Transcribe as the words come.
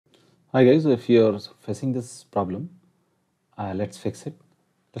Hi guys, if you're facing this problem, let's fix it.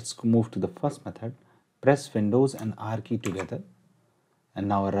 Let's move to the first method. Press Windows and R key together, and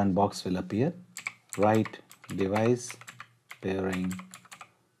now a run box will appear. Write device pairing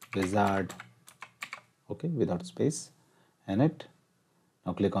wizard, okay, without space in it.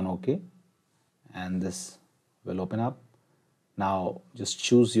 Now click on OK, and this will open up. Now just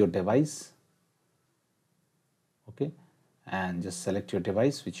choose your device, okay, and just select your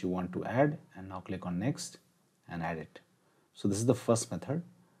device which you want to add, and now click on next and add it. So this is the first method.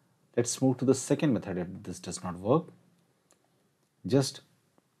 Let's move to the second method. If this does not work, just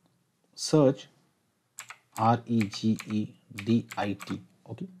search REGEDIT,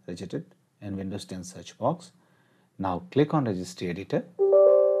 okay, Regedit, in Windows 10 search box. Now click on Registry Editor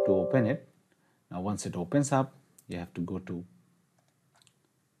to open it. Now once it opens up, you have to go to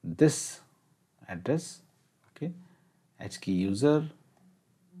this address, okay, HKey user,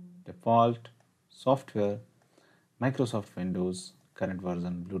 default, software, Microsoft Windows, current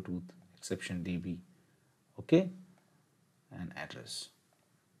version, Bluetooth, ExceptionDB, okay, and address.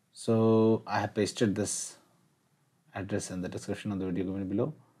 So I have pasted this address in the description of the video given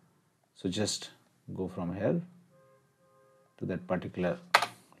below. So just go from here to that particular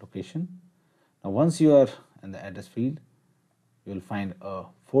location. Now once you are in the address field, you will find a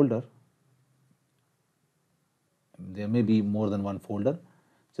folder. There may be more than one folder.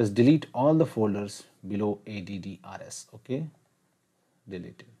 Just delete all the folders below addrs, okay,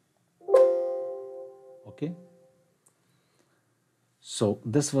 delete it, okay. So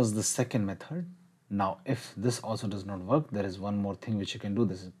this was the second method. Now if this also does not work, there is one more thing which you can do.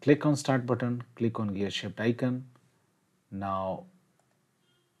 This is click on start button, click on gear shaped icon. Now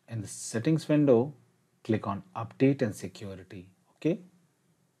in the settings window, click on update and security, okay.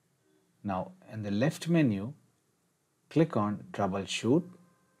 Now in the left menu, click on troubleshoot,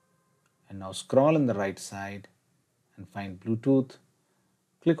 and now scroll on the right side and find Bluetooth.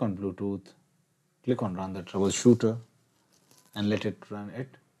 Click on Bluetooth, click on run the troubleshooter, and let it run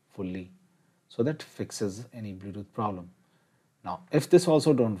it fully. So that fixes any Bluetooth problem. Now if this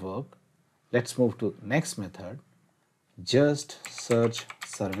also don't work, let's move to next method. Just search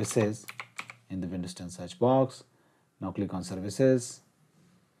services in the Windows 10 search box. Now click on services.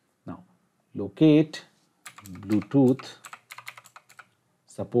 Now locate Bluetooth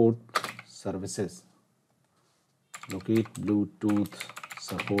support services. Locate Bluetooth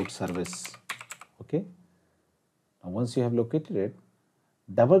support service, okay. Now once you have located it,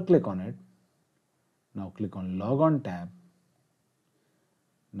 double click on it. Now click on log on tab.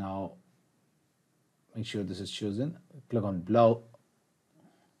 Now make sure this is chosen. Click on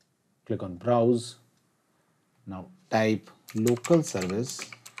browse. Now type local service.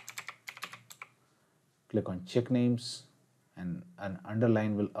 Click on check names, and an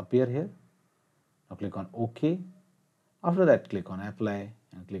underline will appear here. Now click on OK. After that, click on apply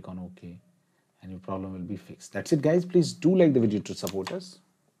and click on OK, and your problem will be fixed. That's it guys. Please do like the video to support us.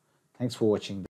 Thanks for watching.